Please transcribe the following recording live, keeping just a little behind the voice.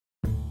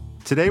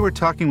Today we're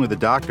talking with a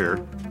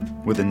doctor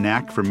with a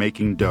knack for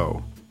making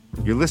dough.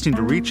 You're listening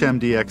to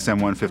ReachMD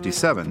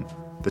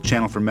XM157, the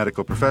channel for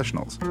medical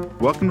professionals.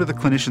 Welcome to the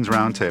Clinicians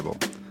Roundtable.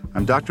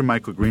 I'm Dr.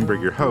 Michael Greenberg,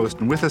 your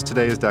host, and with us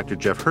today is Dr.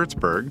 Jeff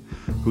Hertzberg,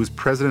 who's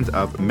president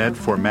of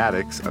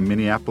Medformatics, a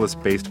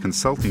Minneapolis-based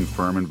consulting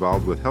firm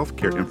involved with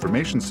healthcare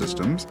information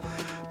systems.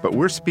 But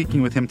we're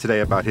speaking with him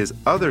today about his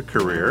other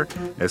career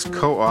as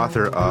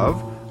co-author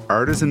of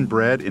Artisan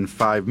Bread in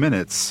 5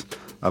 Minutes,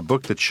 a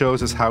book that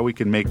shows us how we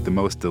can make the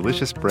most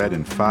delicious bread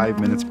in 5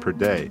 minutes per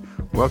day.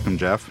 Welcome,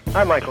 Jeff.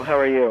 Hi, Michael. How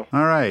are you?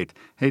 All right.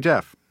 Hey,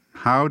 Jeff,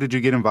 how did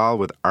you get involved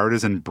with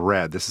artisan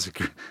bread? This is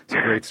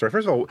a great story.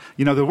 First of all,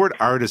 the word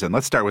artisan,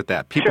 let's start with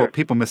that.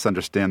 People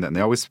misunderstand that, and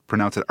they always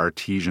pronounce it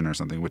artesian or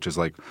something, which is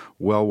like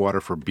well water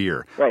for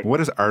beer. Right.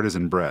 What is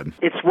artisan bread?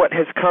 It's what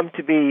has come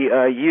to be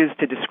used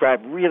to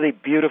describe really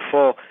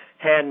beautiful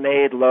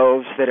handmade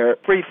loaves that are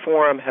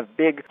free-form, have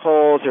big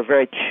holes, are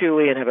very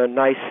chewy, and have a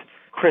nice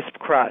crisp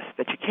crust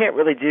that you can't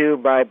really do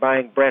by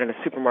buying bread in a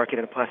supermarket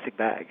in a plastic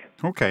bag.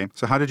 Okay,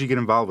 so how did you get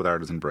involved with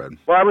artisan bread?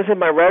 Well, I was in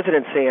my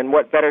residency, and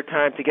what better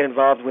time to get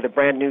involved with a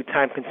brand new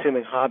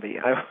time-consuming hobby.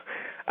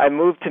 I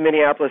moved to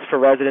Minneapolis for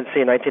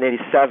residency in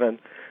 1987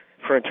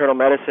 for internal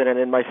medicine, and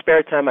in my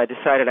spare time I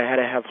decided I had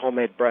to have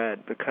homemade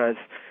bread because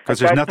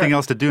there's nothing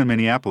else to do in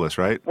Minneapolis,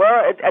 right?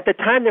 Well, at the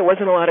time there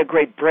wasn't a lot of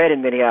great bread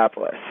in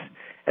Minneapolis,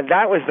 and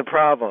that was the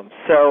problem.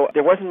 So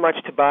there wasn't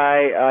much to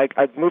buy.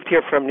 I moved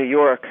here from New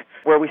York,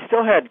 where we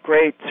still had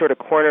great sort of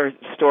corner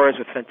stores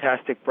with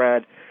fantastic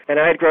bread. And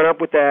I had grown up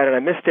with that, and I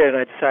missed it, and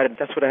I decided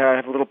that's what I had. I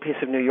have a little piece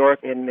of New York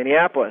in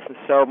Minneapolis. And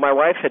so my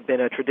wife had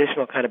been a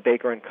traditional kind of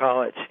baker in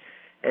college,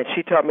 and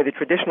she taught me the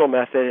traditional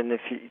method, and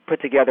if you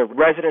put together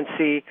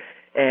residency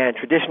and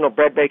traditional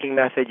bread baking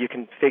method, you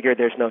can figure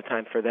there's no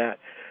time for that.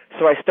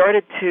 So I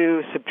started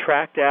to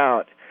subtract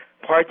out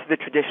parts of the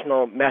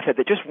traditional method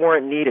that just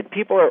weren't needed.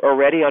 People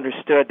already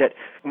understood that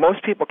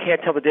most people can't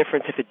tell the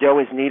difference if a dough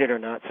is kneaded or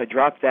not, so I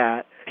dropped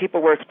that.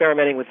 People were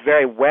experimenting with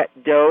very wet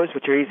doughs,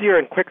 which are easier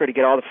and quicker to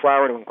get all the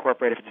flour to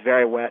incorporate if it's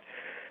very wet.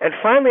 And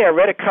finally, I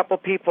read a couple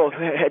people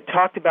who had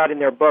talked about in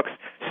their books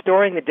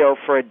storing the dough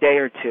for a day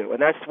or two,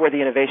 and that's where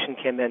the innovation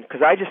came in,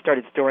 because I just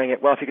started storing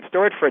it. Well, if you could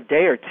store it for a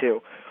day or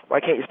two,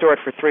 why can't you store it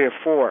for 3 or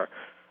 4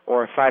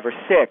 or 5 or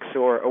 6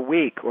 or a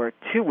week or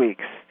 2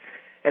 weeks?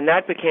 And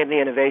that became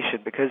the innovation,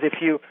 because if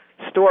you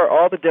store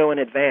all the dough in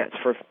advance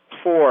for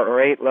 4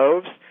 or 8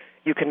 loaves,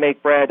 you can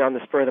make bread on the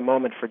spur of the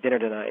moment for dinner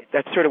tonight.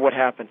 That's sort of what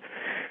happened.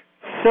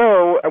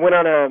 So I went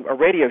on a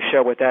radio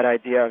show with that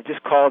idea. I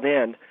just called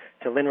in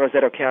to Lynn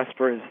Rossetto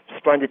Kasper's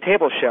Splendid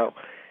Table Show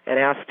and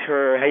asked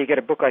her how you get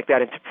a book like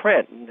that into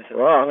print. And I said,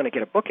 well, I'm going to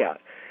get a book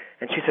out.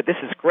 And she said, this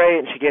is great,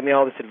 and she gave me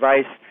all this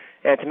advice.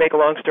 And to make a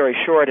long story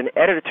short, an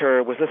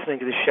editor was listening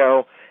to the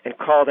show and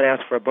called and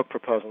asked for a book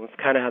proposal. That's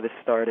kind of how this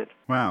started.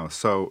 Wow.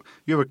 So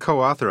you have a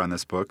co-author on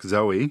this book,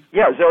 Zoe.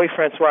 Yeah, Zoe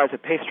Francois is a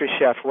pastry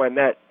chef who I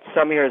met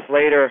some years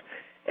later,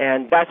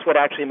 and that's what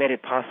actually made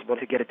it possible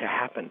to get it to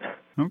happen.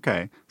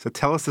 Okay. So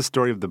tell us the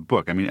story of the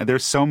book. I mean,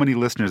 there's so many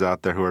listeners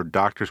out there who are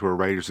doctors, who are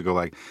writers, who go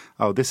like,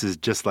 oh, this is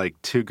just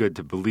like too good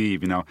to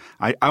believe.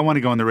 I want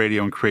to go on the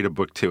radio and create a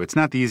book too. It's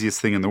not the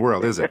easiest thing in the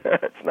world, is it?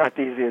 It's not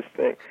the easiest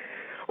thing.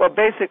 Well,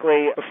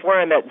 basically, before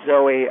I met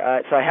Zoe,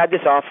 so I had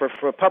this offer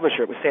from a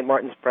publisher. It was St.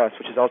 Martin's Press,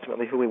 which is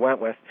ultimately who we went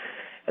with.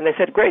 And they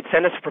said, great,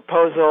 send us a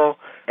proposal.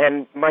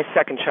 And my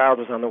second child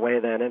was on the way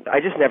then, and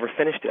I just never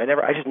finished it.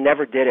 I just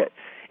never did it.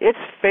 It's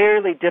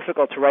fairly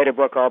difficult to write a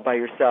book all by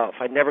yourself.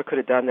 I never could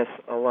have done this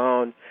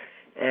alone.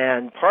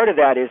 And part of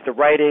that is the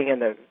writing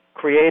and the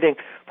creating.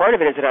 Part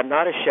of it is that I'm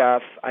not a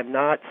chef. I'm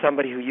not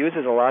somebody who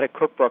uses a lot of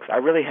cookbooks. I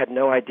really had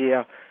no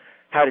idea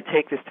how to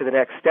take this to the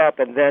next step.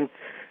 And then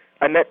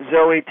I met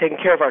Zoe taking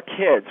care of our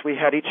kids. We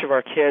had each of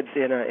our kids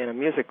in a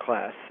music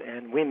class,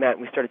 and we met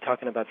and we started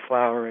talking about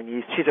flour and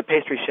yeast. She's a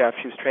pastry chef.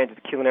 She was trained at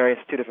the Culinary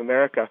Institute of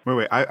America.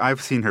 Wait,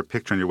 I've seen her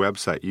picture on your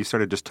website. You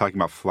started just talking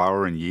about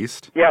flour and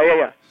yeast?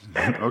 Yeah.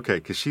 Okay,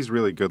 because she's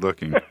really good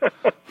looking.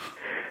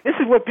 This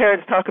is what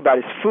parents talk about,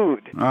 is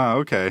food. Oh,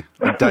 okay.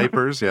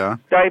 Diapers, yeah.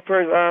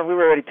 Diapers, we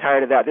were already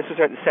tired of that. This was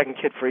the second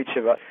kid for each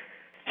of us.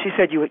 She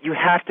said, you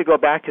have to go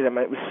back to them.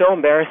 It was so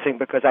embarrassing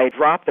because I had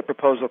dropped the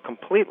proposal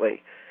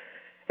completely.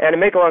 And to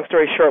make a long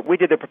story short, we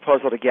did the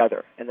proposal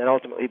together, and then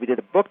ultimately we did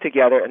the book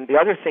together. And the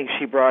other thing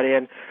she brought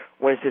in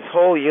was this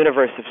whole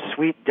universe of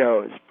sweet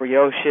doughs,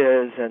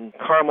 brioches and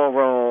caramel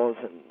rolls,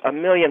 and a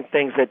million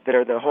things that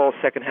are the whole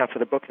second half of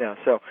the book now.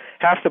 So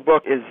half the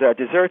book is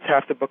desserts,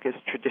 half the book is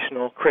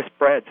traditional crisp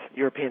breads,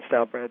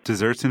 European-style breads.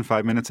 Desserts in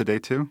 5 minutes a day,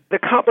 too? The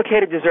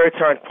complicated desserts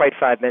aren't quite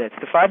 5 minutes.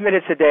 The 5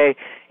 minutes a day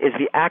is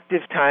the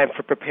active time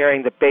for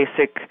preparing the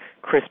basic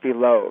crispy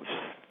loaves.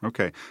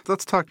 Okay,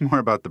 let's talk more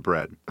about the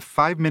bread.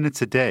 5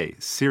 minutes a day,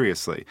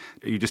 seriously.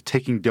 Are you just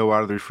taking dough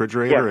out of the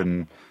refrigerator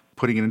and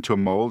putting it into a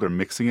mold or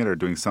mixing it or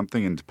doing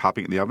something and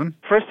popping it in the oven?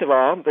 First of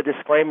all, the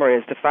disclaimer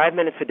is the 5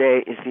 minutes a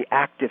day is the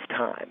active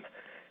time.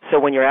 So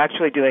when you're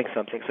actually doing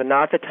something, so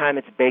not the time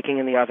it's baking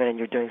in the oven and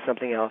you're doing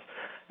something else,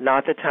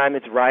 not the time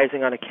it's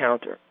rising on a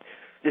counter.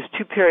 There's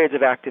 2 periods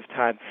of active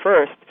time.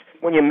 First,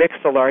 when you mix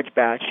the large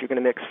batch, you're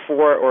going to mix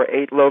 4 or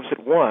 8 loaves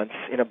at once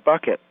in a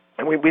bucket.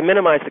 And we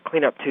minimize the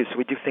cleanup, too, so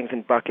we do things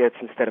in buckets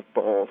instead of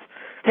bowls.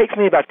 It takes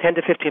me about 10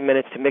 to 15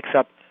 minutes to mix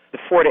up the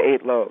 4 to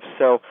 8 loaves.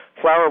 So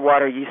flour,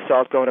 water, yeast,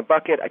 salt go in a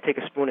bucket. I take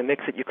a spoon and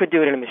mix it. You could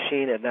do it in a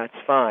machine, and that's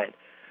fine.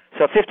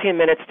 So 15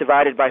 minutes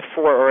divided by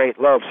 4 or 8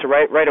 loaves. So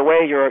right away,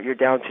 you're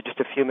down to just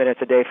a few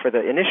minutes a day for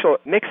the initial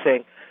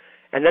mixing,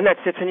 and then that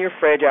sits in your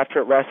fridge after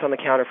it rests on the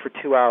counter for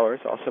 2 hours,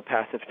 also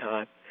passive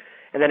time.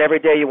 And then every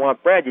day you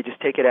want bread, you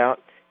just take it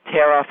out,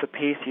 tear off a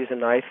piece, use a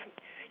knife.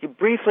 You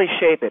briefly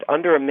shape it,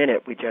 under a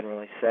minute, we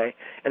generally say,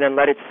 and then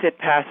let it sit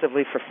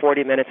passively for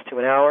 40 minutes to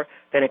an hour.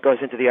 Then it goes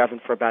into the oven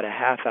for about a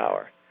half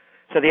hour.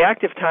 So the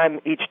active time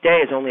each day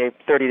is only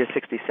 30 to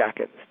 60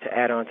 seconds to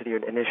add on to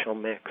your initial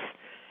mix.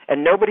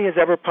 And nobody has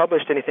ever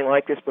published anything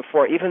like this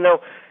before, even though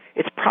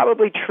it's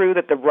probably true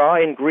that the raw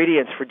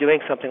ingredients for doing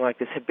something like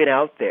this have been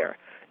out there.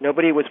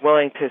 Nobody was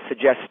willing to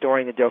suggest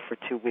storing the dough for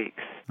 2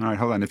 weeks. All right,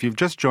 hold on. If you've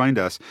just joined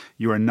us,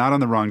 you are not on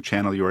the wrong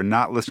channel. You are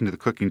not listening to the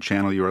Cooking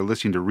Channel. You are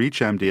listening to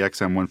ReachMD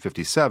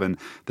XM157,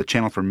 the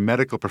channel for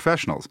medical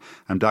professionals.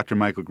 I'm Dr.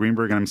 Michael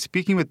Greenberg, and I'm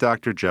speaking with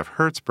Dr. Jeff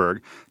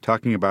Hertzberg,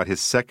 talking about his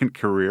second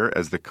career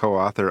as the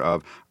co-author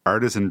of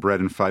Artisan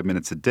Bread in 5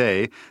 Minutes a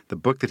Day, the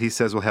book that he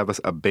says will have us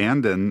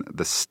abandon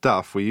the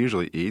stuff we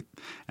usually eat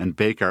and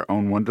bake our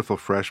own wonderful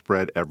fresh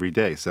bread every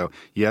day. So,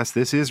 yes,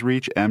 this is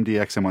ReachMD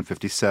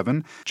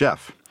XM157.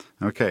 Jeff,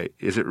 okay,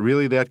 is it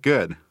really that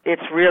good?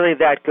 It's really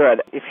that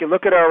good. If you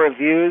look at our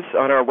reviews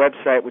on our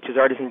website, which is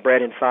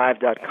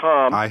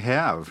artisanbreadin5.com. I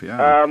have,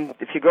 yeah.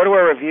 If you go to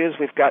our reviews,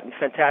 we've gotten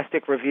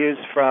fantastic reviews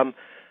from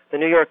the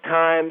New York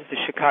Times, the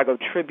Chicago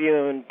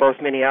Tribune,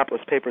 both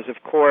Minneapolis papers,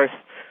 of course,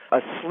 a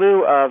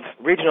slew of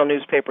regional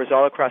newspapers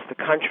all across the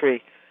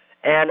country,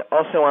 and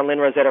also on Lynn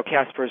Rossetto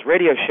Kasper's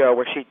radio show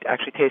where she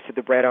actually tasted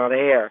the bread on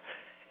air.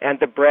 And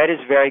the bread is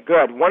very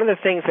good. One of the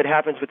things that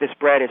happens with this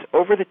bread is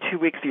over the 2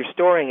 weeks you're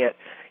storing it,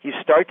 you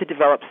start to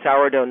develop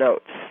sourdough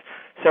notes.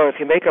 So if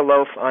you make a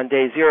loaf on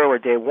day 0 or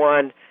day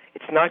 1,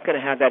 it's not going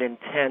to have that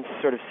intense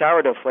sort of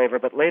sourdough flavor,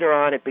 but later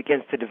on it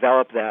begins to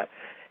develop that.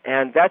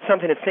 And that's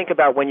something to think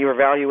about when you're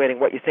evaluating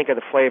what you think of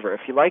the flavor.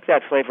 If you like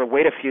that flavor,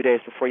 wait a few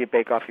days before you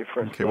bake off your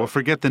first Okay, loaf. well,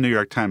 forget the New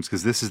York Times,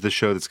 because this is the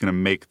show that's going to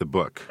make the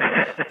book.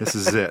 This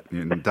is it.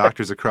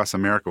 Doctors across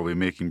America will be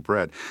making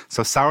bread.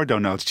 So sourdough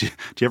notes, do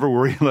you ever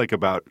worry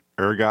about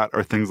ergot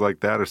or things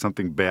like that, or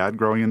something bad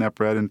growing in that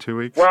bread in 2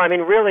 weeks? Well, I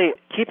mean, really,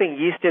 keeping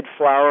yeasted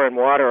flour and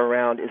water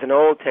around is an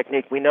old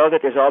technique. We know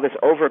that there's all this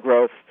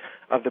overgrowth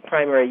of the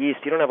primary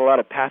yeast. You don't have a lot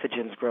of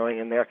pathogens growing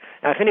in there.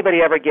 Now, if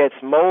anybody ever gets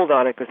mold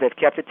on it because they've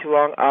kept it too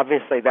long,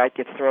 obviously that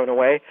gets thrown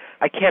away.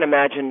 I can't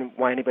imagine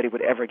why anybody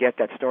would ever get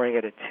that storing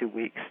it at 2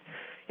 weeks.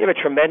 You have a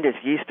tremendous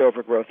yeast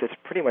overgrowth that's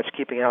pretty much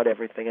keeping out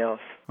everything else.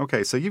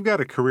 Okay, so you've got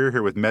a career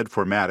here with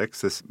Medformatics,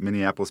 this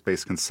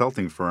Minneapolis-based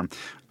consulting firm.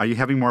 Are you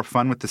having more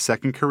fun with the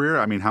second career?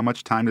 I mean, how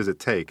much time does it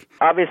take?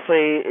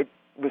 Obviously, it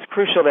was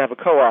crucial to have a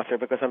co-author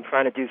because I'm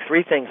trying to do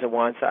 3 things at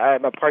once.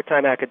 I'm a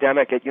part-time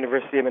academic at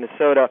University of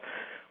Minnesota.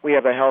 We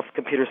have a health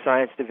computer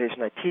science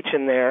division. I teach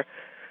in there.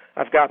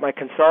 I've got my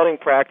consulting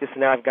practice,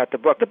 and now I've got the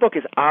book. The book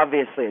is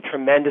obviously a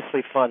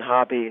tremendously fun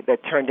hobby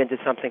that turned into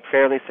something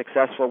fairly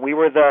successful. We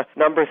were the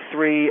number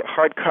 3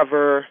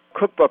 hardcover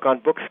cookbook on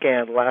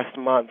BookScan last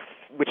month,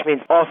 which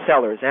means all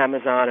sellers,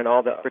 Amazon and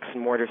all the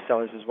bricks-and-mortar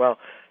sellers as well.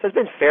 So it's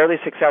been fairly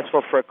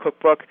successful for a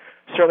cookbook.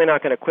 Certainly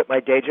not going to quit my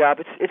day job.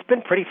 It's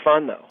been pretty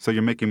fun, though. So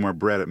you're making more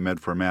bread at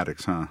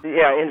Medformatics, huh?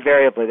 Yeah,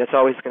 invariably. That's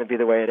always going to be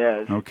the way it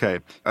is. Okay.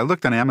 I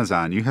looked on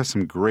Amazon. You have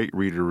some great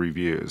reader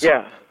reviews.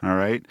 Yeah. All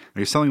right.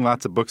 You're selling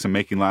lots of books and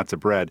making lots of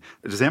bread.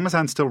 Does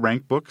Amazon still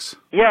rank books?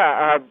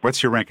 Yeah.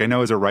 What's your rank? I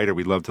know as a writer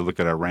we'd love to look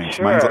at our ranks.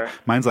 Sure.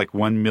 Mine's like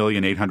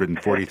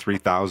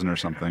 1,843,000 or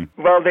something.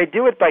 Well, they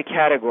do it by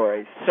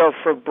categories. So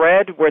for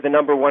bread, we're the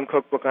number 1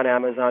 cookbook on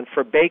Amazon.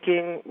 For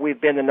baking, we've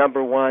been the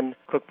number 1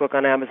 cookbook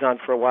on Amazon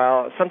for a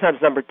while, sometimes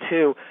number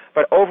 2.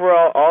 But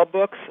overall, all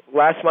books,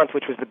 last month,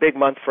 which was the big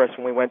month for us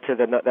when we went to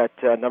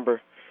that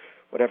number,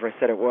 whatever I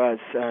said it was,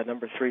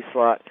 number 3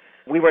 slot,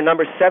 we were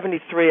number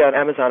 73 on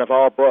Amazon of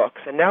all books,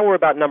 and now we're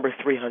about number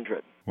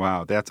 300.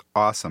 Wow, that's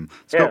awesome.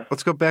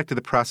 Let's go back to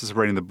the process of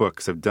writing the book,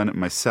 because I've done it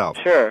myself.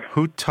 Sure.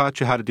 Who taught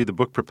you how to do the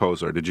book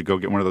proposal, or did you go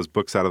get one of those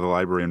books out of the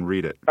library and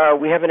read it?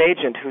 We have an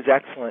agent who's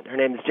excellent. Her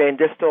name is Jane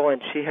Distel,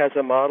 and she has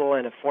a model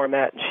and a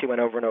format, and she went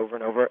over and over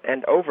and over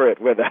and over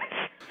it with us.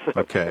 So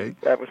okay.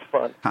 That was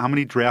fun. How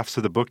many drafts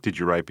of the book did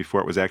you write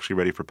before it was actually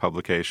ready for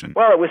publication?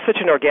 Well, it was such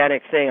an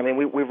organic thing. I mean,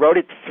 we wrote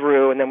it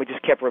through, and then we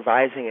just kept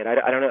revising it.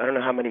 I don't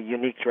know how many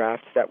unique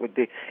drafts that would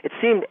be. It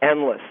seemed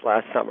endless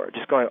last summer,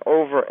 just going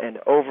over and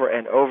over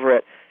and over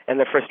it. And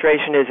the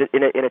frustration is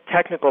in a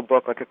technical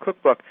book like a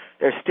cookbook,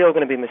 there's still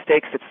going to be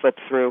mistakes that slip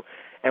through.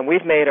 And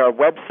we've made our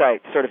website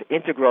sort of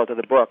integral to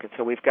the book. And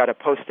so we've got a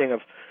posting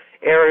of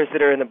errors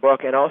that are in the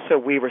book, and also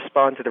we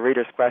respond to the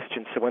reader's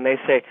questions. So when they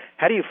say,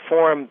 how do you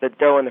form the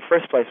dough in the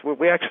first place,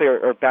 we actually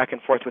are back and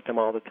forth with them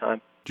all the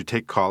time. Do you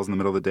take calls in the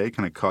middle of the day?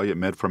 Can I call you at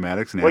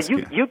Medformatics and ask you?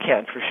 Well, you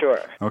can, for sure.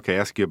 Okay,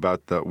 ask you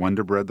about the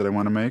Wonder Bread that I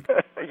want to make?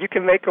 You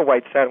can make a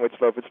white sandwich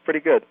loaf. It's pretty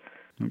good.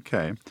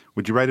 Okay.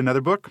 Would you write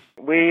another book?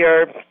 We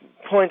are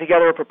pulling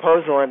together a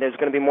proposal, and there's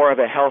going to be more of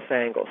a health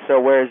angle. So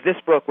whereas this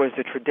book was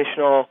the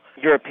traditional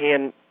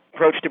European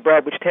approach to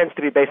bread, which tends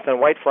to be based on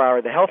white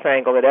flour, the health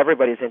angle that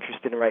everybody's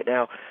interested in right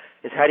now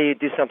is how do you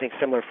do something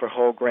similar for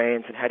whole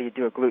grains, and how do you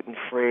do it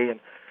gluten-free. And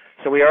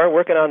so we are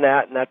working on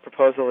that, and that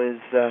proposal is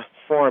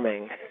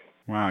forming.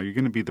 Wow, you're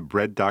going to be the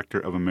bread doctor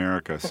of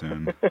America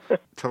soon.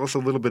 Tell us a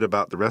little bit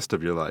about the rest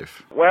of your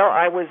life. Well,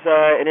 I was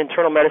in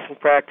internal medicine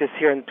practice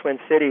here in the Twin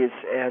Cities,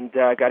 and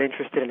got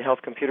interested in health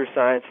computer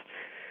science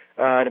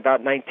in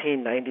about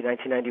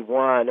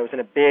 1991. I was in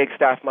a big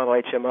staff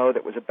model HMO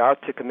that was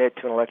about to commit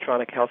to an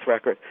electronic health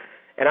record.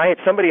 And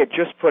somebody had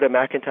just put a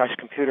Macintosh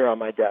computer on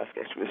my desk.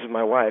 This was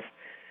my wife.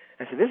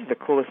 I said, this is the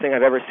coolest thing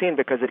I've ever seen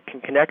because it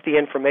can connect the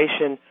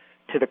information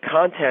to the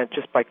content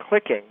just by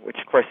clicking, which,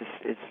 of course,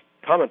 is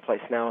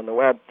commonplace now on the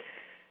web.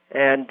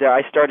 And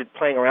I started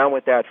playing around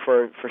with that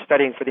for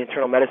studying for the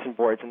internal medicine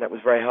boards, and that was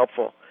very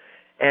helpful.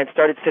 And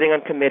started sitting on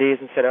committees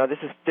and said,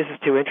 this is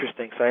too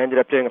interesting. So I ended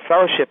up doing a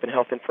fellowship in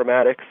health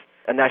informatics,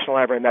 a National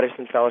Library of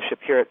Medicine fellowship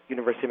here at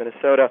University of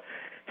Minnesota.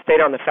 Stayed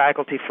on the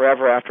faculty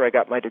forever after I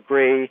got my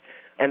degree.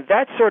 And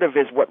that sort of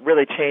is what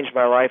really changed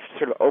my life,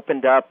 sort of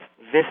opened up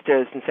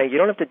vistas and saying you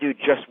don't have to do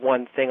just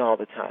one thing all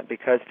the time.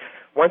 Because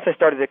once I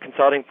started the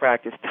consulting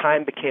practice,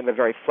 time became a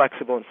very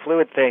flexible and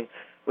fluid thing,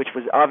 which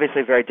was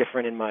obviously very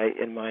different in my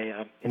internal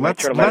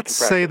medicine practice. Let's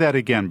say that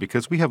again,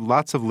 because we have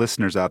lots of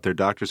listeners out there,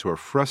 doctors who are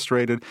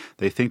frustrated.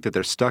 They think that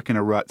they're stuck in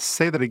a rut.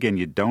 Say that again.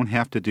 You don't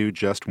have to do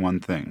just one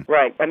thing.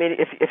 Right. I mean,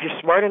 if you're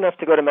smart enough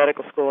to go to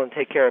medical school and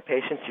take care of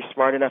patients, you're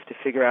smart enough to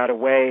figure out a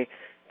way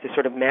to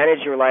sort of manage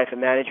your life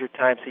and manage your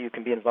time so you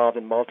can be involved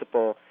in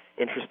multiple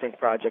interesting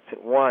projects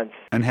at once.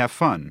 And have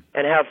fun.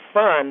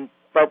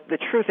 But the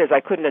truth is I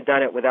couldn't have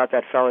done it without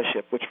that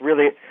fellowship, which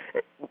really,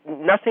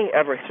 nothing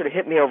ever sort of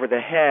hit me over the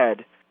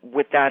head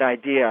with that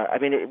idea. I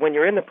mean, when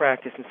you're in the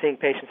practice and seeing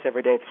patients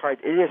every day,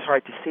 it is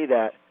hard to see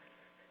that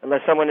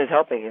unless someone is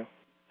helping you.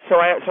 So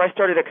I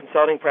started a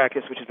consulting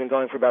practice, which has been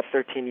going for about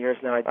 13 years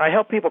now. I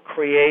help people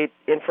create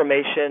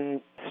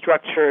information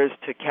structures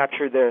to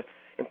capture the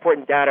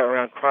important data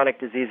around chronic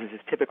diseases is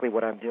typically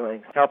what I'm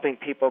doing. Helping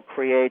people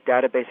create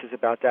databases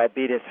about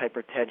diabetes,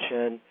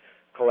 hypertension,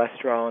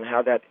 cholesterol, and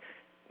how that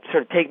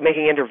sort of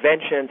making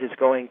interventions is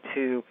going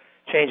to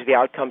change the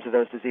outcomes of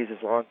those diseases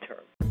long term.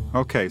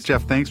 Okay,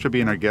 Jeff, thanks for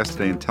being our guest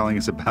today and telling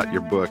us about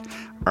your book,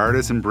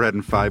 Artisan Bread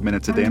in 5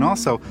 Minutes a Day. And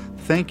also,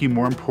 thank you,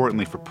 more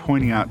importantly, for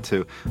pointing out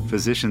to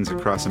physicians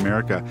across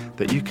America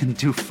that you can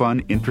do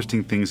fun,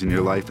 interesting things in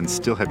your life and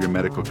still have your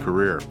medical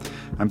career.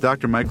 I'm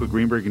Dr. Michael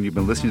Greenberg, and you've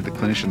been listening to the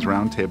Clinicians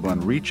Roundtable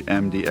on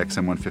ReachMD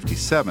XM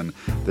 157,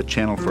 the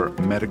channel for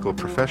medical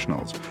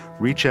professionals.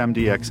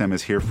 ReachMD XM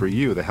is here for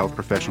you, the health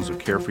professionals who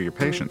care for your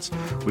patients.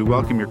 We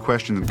welcome your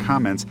questions and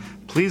comments.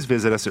 Please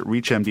visit us at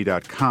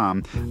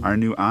reachmd.com. Our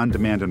new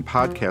on-demand and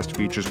podcast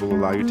features will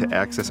allow you to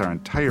access our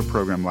entire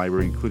program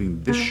library,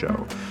 including this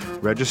show.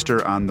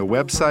 Register on the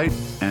website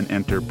and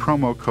enter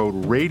promo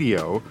code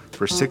RADIO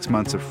for 6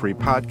 months of free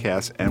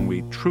podcasts, and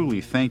we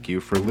truly thank you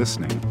for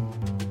listening.